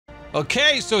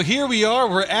Okay, so here we are.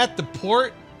 We're at the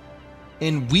port,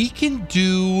 and we can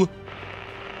do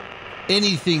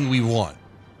anything we want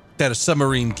that a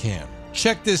submarine can.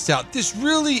 Check this out. This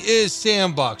really is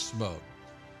sandbox mode.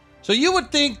 So you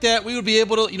would think that we would be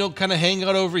able to, you know, kind of hang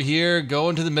out over here, go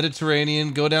into the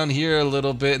Mediterranean, go down here a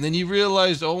little bit, and then you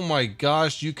realize, oh my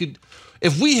gosh, you could,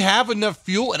 if we have enough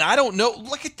fuel, and I don't know,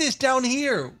 look at this down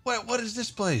here. What is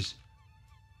this place?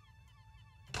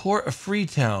 Port of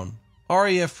Freetown.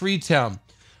 RAF Freetown.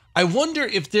 I wonder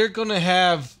if they're going to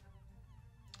have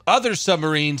other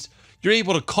submarines. You're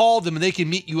able to call them and they can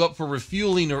meet you up for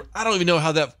refueling, or I don't even know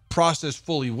how that process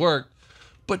fully worked.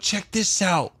 But check this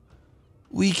out.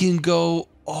 We can go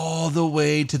all the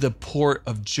way to the port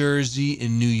of Jersey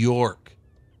in New York.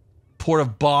 Port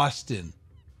of Boston.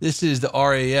 This is the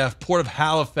RAF. Port of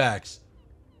Halifax.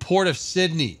 Port of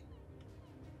Sydney.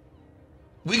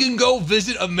 We can go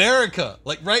visit America,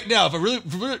 like right now.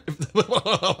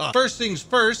 First things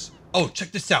first. Oh,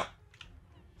 check this out.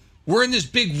 We're in this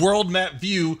big world map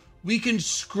view. We can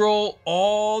scroll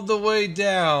all the way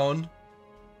down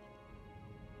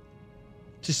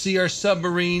to see our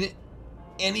submarine,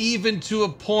 and even to a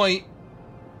point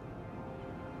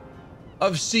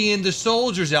of seeing the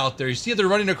soldiers out there. You see how they're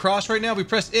running across right now? We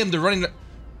press M, they're running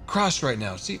across right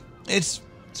now. See, it's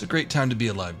a great time to be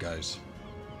alive, guys.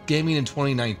 Gaming in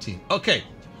 2019. Okay,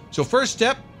 so first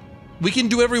step, we can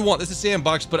do whatever we want. This is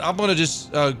sandbox, but I'm gonna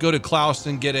just go to Klaus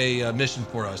and get a mission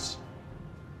for us.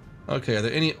 Okay, are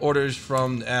there any orders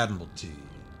from the Admiralty?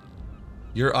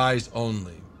 Your eyes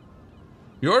only.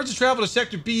 Your orders to travel to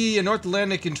Sector B in North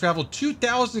Atlantic and travel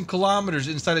 2,000 kilometers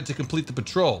inside it to complete the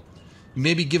patrol. You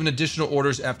may be given additional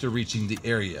orders after reaching the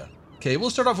area. Okay, we'll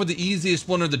start off with the easiest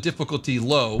one, or the difficulty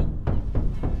low,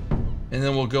 and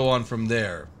then we'll go on from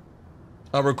there.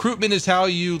 Recruitment is how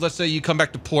you, let's say you come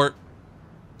back to port,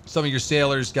 some of your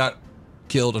sailors got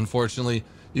killed, unfortunately,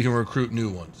 you can recruit new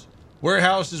ones.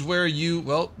 Warehouse is where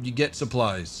you get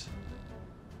supplies.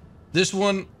 This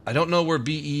one, I don't know where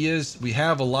BE is. We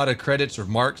have a lot of credits, or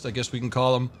marks, I guess we can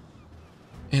call them.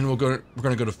 And we're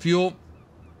gonna go to fuel.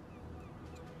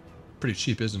 Pretty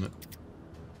cheap, isn't it?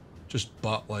 Just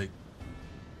bought like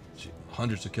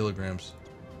hundreds of kilograms.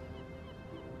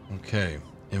 Okay.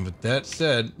 And with that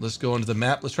said, let's go into the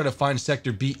map. Let's try to find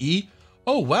Sector BE.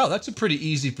 Oh, wow, that's a pretty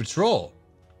easy patrol.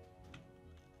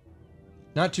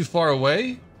 Not too far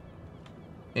away.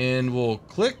 And we'll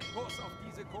click.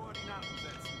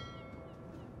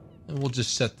 And we'll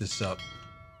just set this up.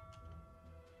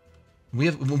 We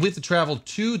have to travel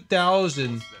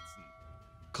 2,000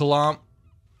 kilometers.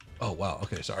 Oh, wow.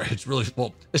 Okay, sorry. It's really,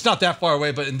 well, it's not that far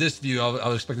away, but in this view, I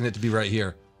was expecting it to be right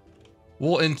here.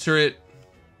 We'll enter it.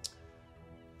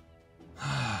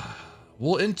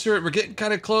 We'll enter it. We're getting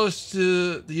kind of close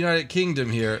to the United Kingdom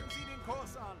here.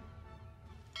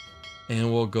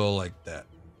 And we'll go like that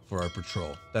for our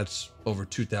patrol. That's over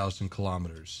 2,000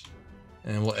 kilometers.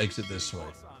 And we'll exit this way.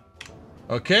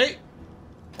 Okay.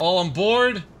 All on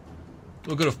board.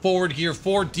 We'll go to forward here.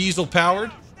 Forward diesel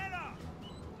powered.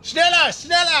 Schneller!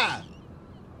 Schneller!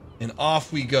 And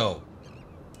off we go.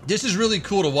 This is really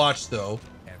cool to watch, though.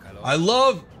 I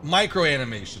love micro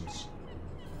animations.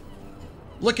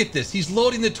 Look at this. He's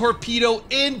loading the torpedo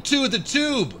into the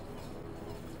tube.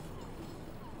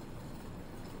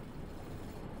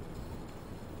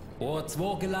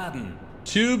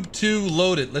 Tube 2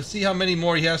 loaded. Let's see how many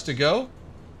more he has to go.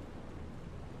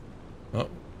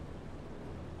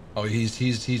 Oh,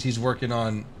 he's working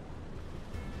on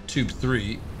tube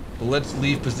 3. But let's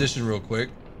leave position real quick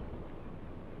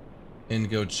and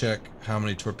go check how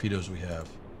many torpedoes we have.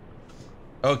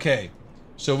 Okay,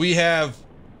 so we have,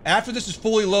 after this is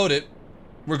fully loaded,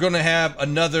 we're going to have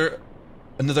another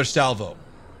salvo.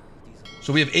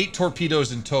 So we have 8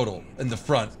 torpedoes in total in the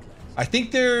front. I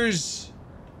think there's,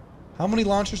 how many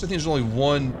launchers? I think there's only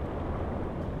one.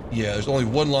 Yeah, there's only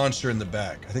one launcher in the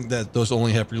back. I think that those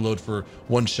only have reload for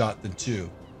 1 shot than 2.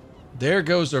 There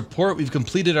goes our port. We've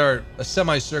completed a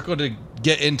semicircle to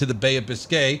get into the Bay of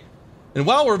Biscay. And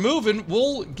while we're moving,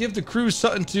 we'll give the crew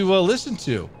something to listen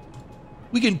to.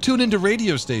 We can tune into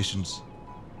radio stations.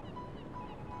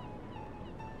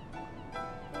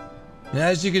 And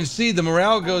as you can see, the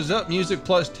morale goes up. Music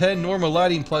plus 10, normal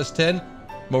lighting plus 10.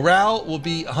 Morale will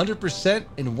be 100%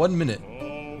 in 1 minute.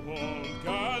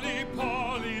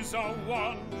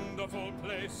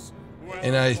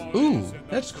 And ooh,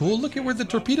 that's cool. Look at where the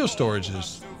torpedo storage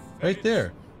is. Right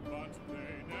there.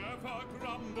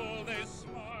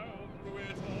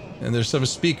 And there's some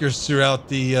speakers throughout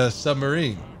the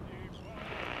submarine.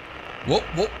 Whoop,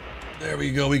 whoop. There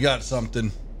we go. We got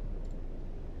something.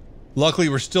 Luckily,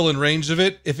 we're still in range of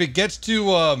it. If it gets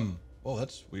to, oh,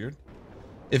 that's weird.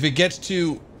 If it gets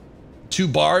to 2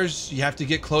 bars, you have to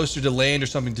get closer to land or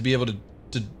something to be able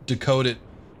to decode it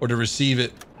or to receive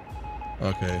it.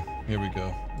 Okay, here we go.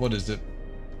 What is it?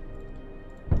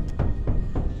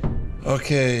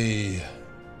 Okay.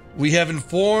 We have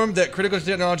informed that critical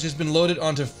technology has been loaded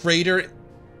onto freighter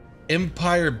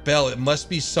Empire Bell. It must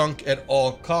be sunk at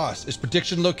all costs. Its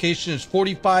prediction location is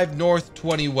 45 north,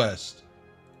 20 west.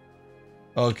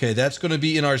 Okay, that's going to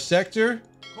be in our sector.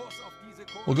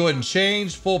 We'll go ahead and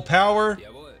change full power.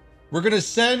 We're going to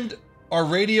send our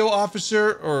radio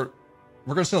officer, or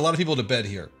we're going to send a lot of people to bed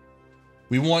here.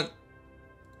 We want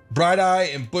bright eye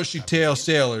and bushy tail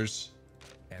sailors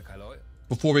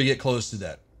before we get close to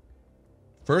that.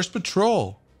 First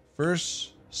patrol,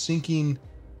 first sinking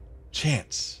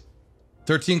chance.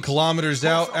 13 kilometers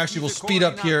out. Actually, we'll speed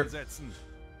up here.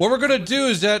 What we're going to do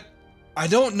is that I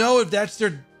don't know if that's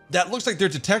their, that looks like their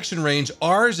detection range.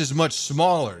 Ours is much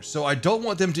smaller, so I don't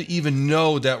want them to even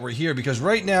know that we're here, because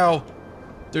right now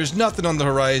there's nothing on the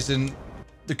horizon.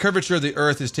 The curvature of the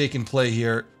earth is taking play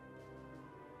here.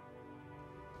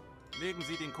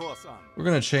 We're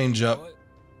going to change up.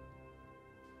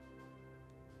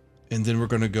 And then we're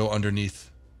going to go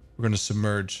underneath. We're going to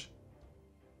submerge.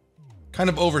 Kind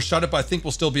of overshot it, but I think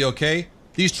we'll still be okay.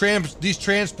 These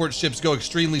transport ships go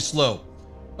extremely slow.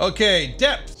 Okay,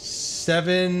 depth.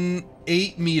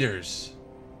 7-8 meters.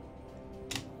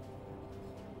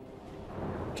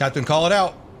 Captain, call it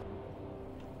out.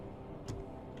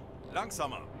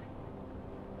 Langsamer.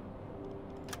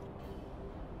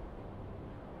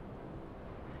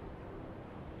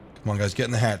 Come on, guys, get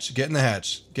in the hatch. Get in the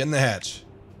hatch. Get in the hatch.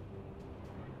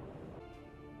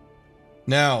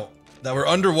 Now that we're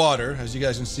underwater, as you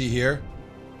guys can see here,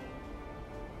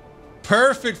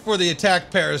 perfect for the attack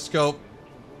periscope.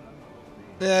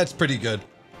 That's pretty good.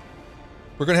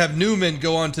 We're gonna have Newman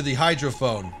go onto the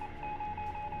hydrophone,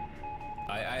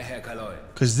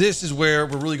 because this is where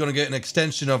we're really gonna get an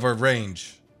extension of our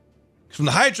range. From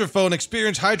the hydrophone,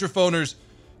 experienced hydrophoners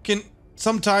can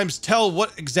sometimes tell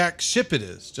what exact ship it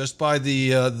is just by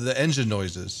the engine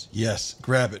noises. Yes,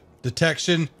 grab it.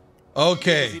 Detection.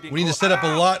 Okay, we need to set up a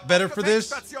lot better for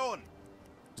this.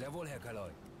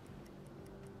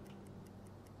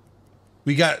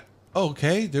 We got,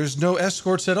 okay, there's no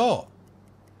escorts at all.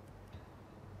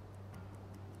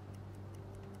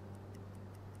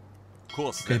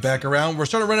 Okay, back around. We're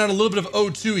starting to run out a little bit of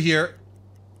O2 here.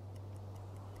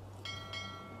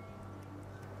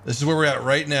 This is where we're at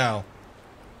right now.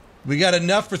 We got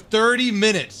enough for 30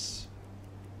 minutes.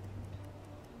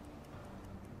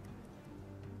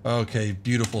 Okay,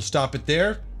 beautiful. Stop it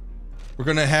there. We're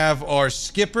going to have our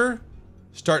skipper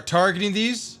start targeting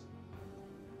these.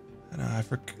 And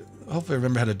hopefully I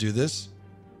remember how to do this.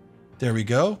 There we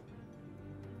go.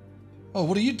 Oh,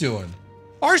 what are you doing?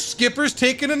 Our skipper's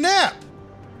taking a nap.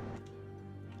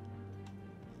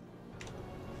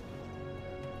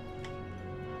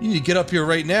 You need to get up here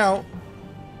right now.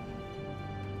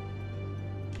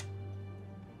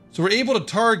 So we're able to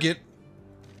target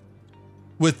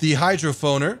with the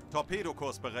hydrophoner.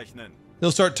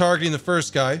 He'll start targeting the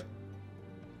first guy.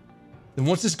 Then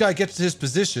once this guy gets to his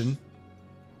position,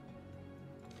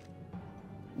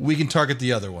 we can target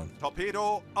the other one.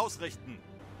 Torpedo ausrichten.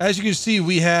 As you can see,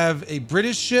 we have a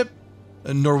British ship,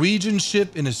 a Norwegian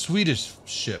ship, and a Swedish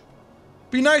ship.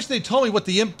 Be nice if they told me what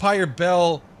the Empire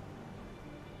Bell,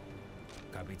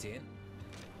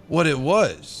 what it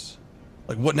was.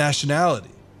 Like what nationality.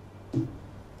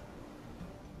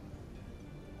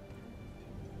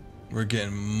 We're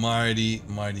getting mighty,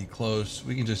 mighty close.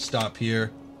 We can just stop here.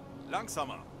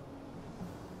 Langsamer.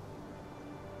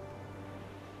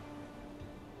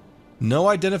 No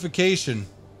identification.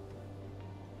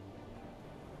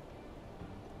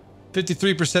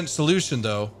 53% solution,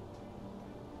 though.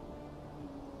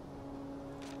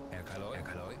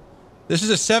 This is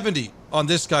a 70 on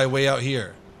this guy way out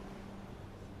here.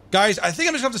 Guys, I think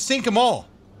I'm just gonna have to sink them all.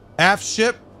 Aft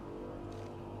ship.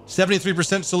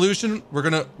 73% solution. We're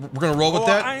gonna roll with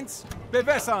that.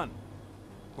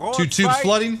 2 tubes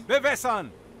flooding.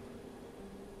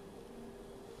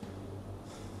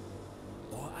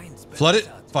 Flood it.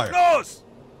 Fire. Los!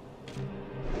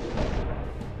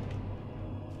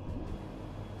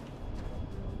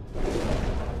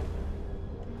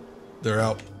 They're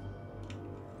out.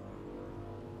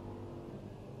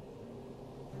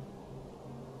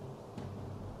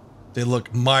 They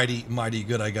look mighty, mighty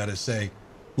good, I gotta say.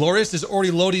 Loris is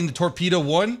already loading the torpedo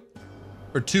 1,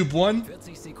 or tube 1.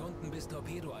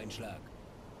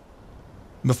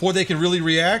 Before they can really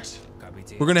react,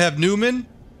 we're gonna have Newman,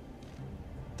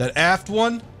 that aft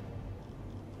one.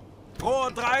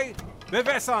 Before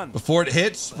it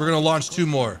hits, we're gonna launch 2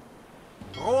 more.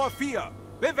 Rohr 4.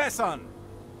 Bewässern.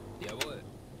 Jawohl.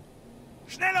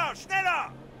 Schneller,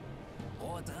 schneller.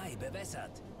 Rohr 3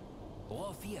 bewässert.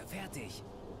 Rohr 4 fertig.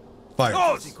 Fire.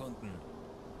 Los. Sekunden.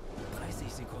 30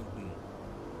 Sekunden.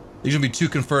 These are gonna be 2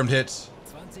 confirmed hits.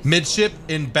 20 Midship Sekunden.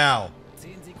 in bow.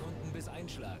 10 Sekunden bis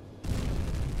Einschlag.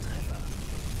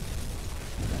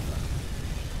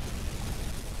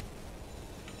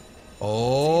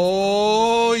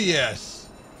 Oh, yes.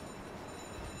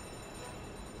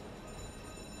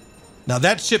 Now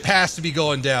that ship has to be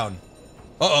going down.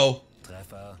 Uh-oh.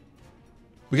 Treffer.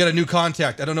 We got a new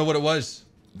contact. I don't know what it was.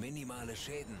 Minimale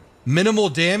Schäden. Minimal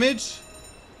damage?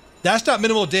 That's not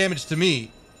minimal damage to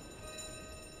me.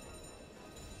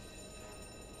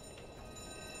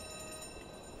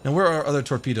 Now, where are our other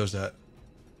torpedoes at?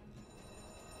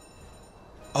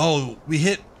 Oh, we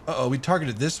hit... Uh-oh, we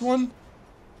targeted this one?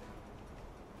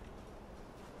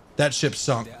 That ship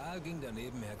sunk. Der Aal ging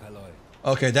daneben, Herr Kaloi.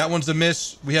 Okay, that one's a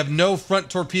miss. We have no front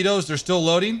torpedoes. They're still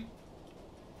loading.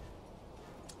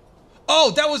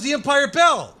 Oh, that was the Empire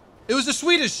Bell. It was a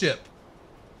Swedish ship.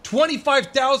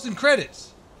 25,000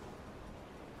 credits.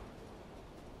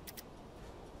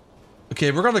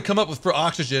 Okay, we're going to come up with for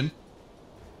oxygen.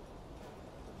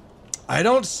 I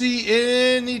don't see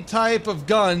any type of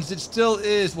guns. It still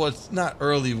is, well, it's not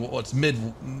early, well, it's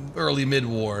early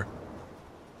mid-war.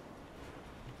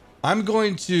 I'm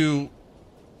going to...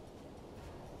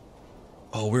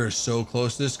 Oh, we're so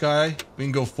close to this guy. We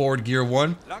can go forward gear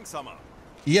 1. Langsamer.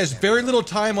 He has very little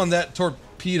time on that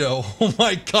torpedo. Oh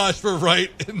my gosh, we're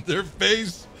right in their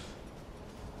face.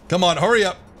 Come on, hurry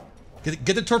up. Get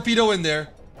the torpedo in there.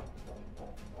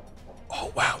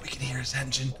 Oh, wow, we can hear his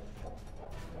engine.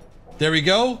 There we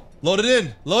go. Load it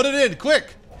in. Load it in,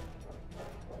 quick.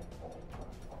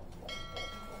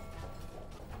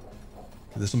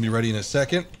 This will be ready in a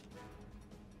second.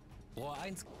 Rohr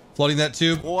 1. Flooding that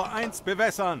tube. Rohr 1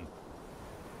 bewässern.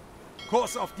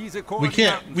 Kurs auf diese We Koordinaten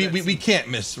can't. We setzen. can't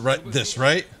miss this,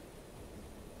 right?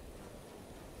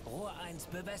 Rohr 1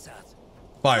 bewässert.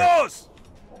 Fire. Los!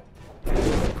 10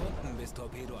 Sekunden bis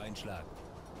Torpedoeinschlag.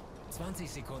 20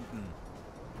 Sekunden.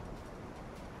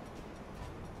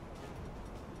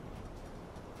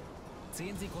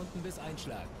 10 Sekunden bis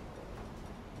Einschlag.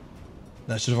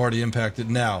 That should have already impacted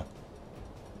now.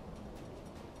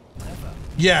 Treffer.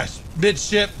 Yes,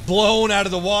 midship blown out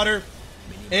of the water,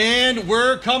 and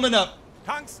we're coming up.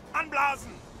 Tanks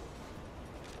anblasen.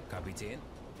 Kapitän.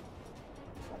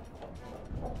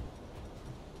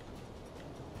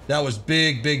 That was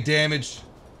big, big damage.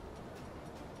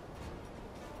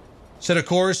 Set a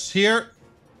course here.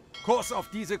 Kurs auf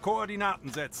diese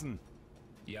Koordinaten setzen.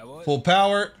 Jawohl. Full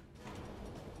power.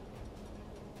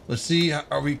 Let's see.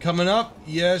 Are we coming up?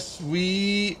 Yes,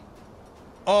 we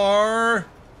are.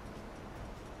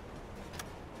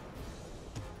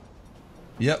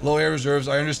 Yep, low air reserves.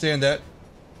 I understand that.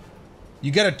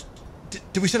 You gotta.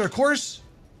 Did we set our course?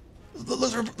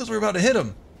 Let's we're about to hit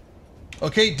them.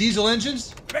 Okay, diesel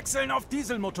engines. Wechseln auf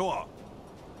Dieselmotor.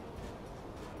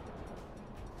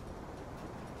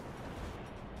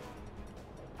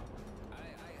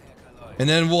 Herr Kaloi. And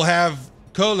then we'll have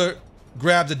Kohler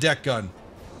grab the deck gun.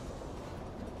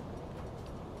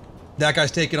 That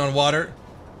guy's taking on water.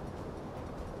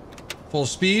 Full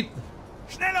speed.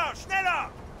 Schneller, schneller.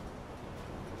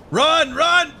 Run,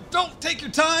 run! Don't take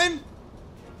your time!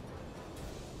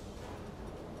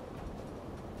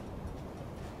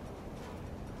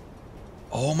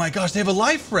 Oh my gosh, they have a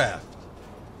life raft.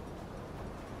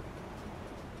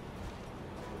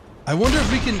 I wonder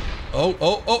if we can...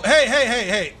 Oh,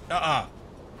 hey.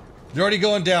 They're already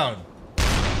going down.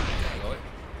 Kaloi.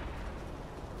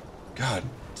 God,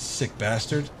 sick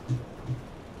bastard.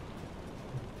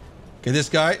 Okay, this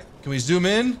guy. Can we zoom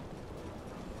in?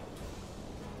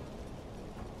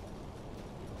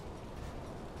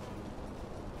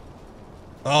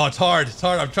 Oh, it's hard. It's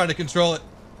hard. I'm trying to control it.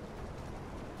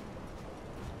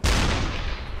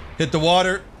 Hit the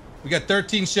water. We got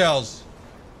 13 shells.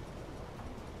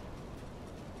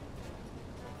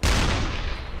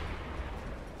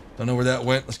 Don't know where that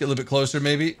went. Let's get a little bit closer,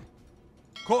 maybe.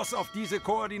 Kurs auf diese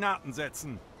Koordinaten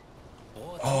setzen.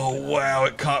 Rohr 2 Oh, bewässert. wow.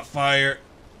 It caught fire.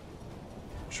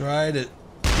 Tried it.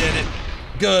 Did it.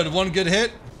 Good. One good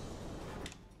hit.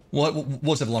 We'll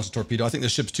just have to launch a torpedo. I think the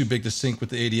ship's too big to sink with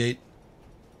the 88.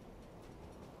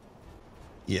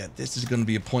 Yeah, this is going to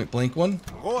be a point blank one.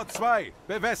 Rohr 2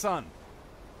 bewässern.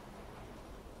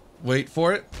 Wait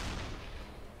for it.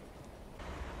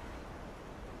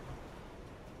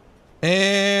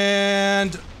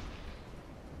 And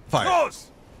fire. Los!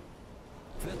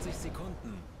 40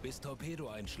 Sekunden bis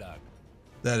Torpedoeinschlag.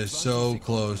 That is so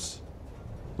close.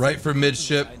 Right for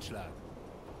midship. Einschlag.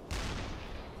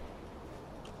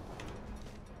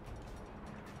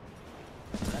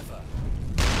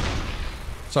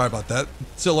 Sorry about that.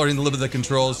 Still learning a little bit of the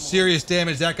controls. Serious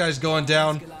damage. That guy's going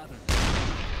down.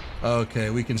 Okay,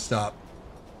 we can stop.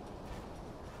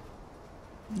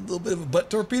 A little bit of a butt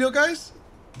torpedo, guys.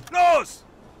 Los!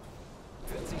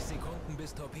 40 Sekunden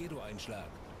bis Torpedoeinschlag.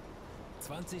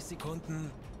 20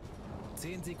 Sekunden.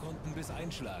 10 Sekunden bis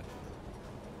Einschlag.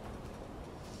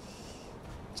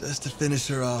 Just to finish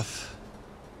her off.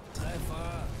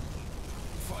 Treffer.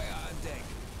 Feuer an Deck.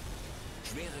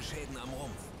 Schwere Schäden am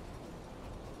Rumpf.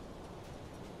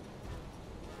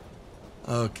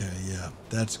 Okay, yeah,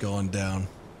 that's going down.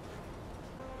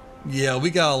 Yeah, we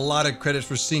got a lot of credits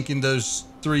for sinking those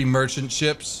 3 merchant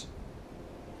ships.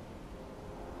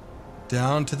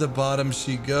 Down to the bottom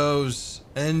she goes.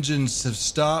 Engines have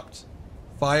stopped.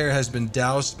 Fire has been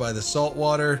doused by the salt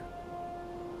water.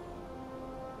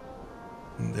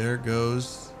 And there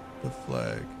goes the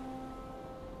flag.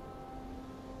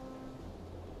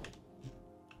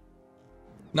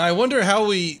 Now I wonder how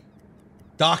we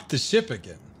dock the ship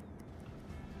again.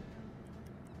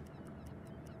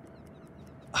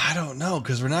 I don't know,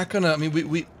 because we're not gonna. I mean,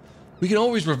 we can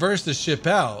always reverse the ship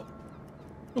out.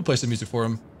 We'll play some music for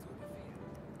him.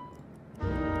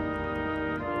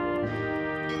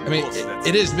 I mean,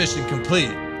 it is mission complete.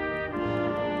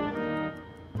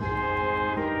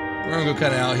 We're gonna go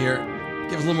kind of out here.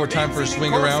 Give us a little more time for a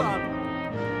swing around.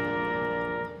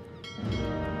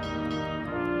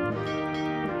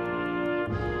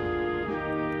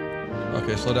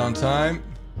 Okay, slow down time.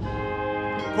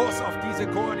 Kurs auf diese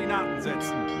Koordinaten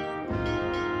setzen.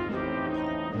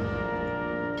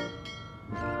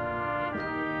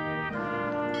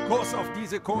 Kurs auf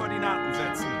diese Koordinaten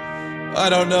setzen. I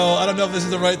don't know. I don't know if this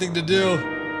is the right thing to do.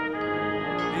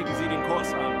 Legen Sie den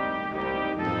Kurs an.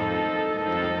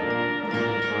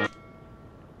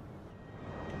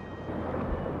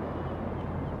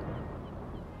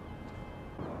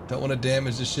 Don't want to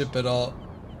damage the ship at all.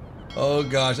 Oh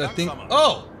gosh, I think.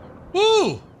 Oh,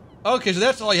 woo! Okay, so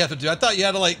that's all you have to do. I thought you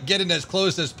had to like get in as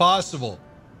close as possible.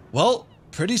 Well,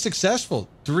 pretty successful.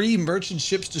 3 merchant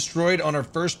ships destroyed on our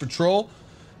first patrol.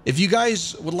 If you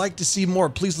guys would like to see more,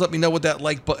 please let me know with that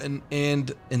like button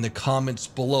and in the comments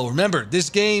below. Remember, this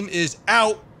game is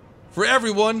out for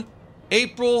everyone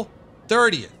April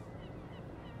 30th.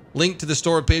 Link to the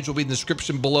store page will be in the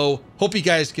description below. Hope you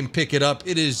guys can pick it up.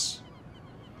 It's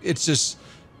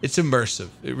immersive.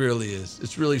 It really is.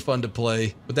 It's really fun to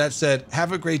play. With that said,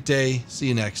 have a great day. See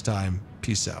you next time.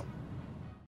 Peace out.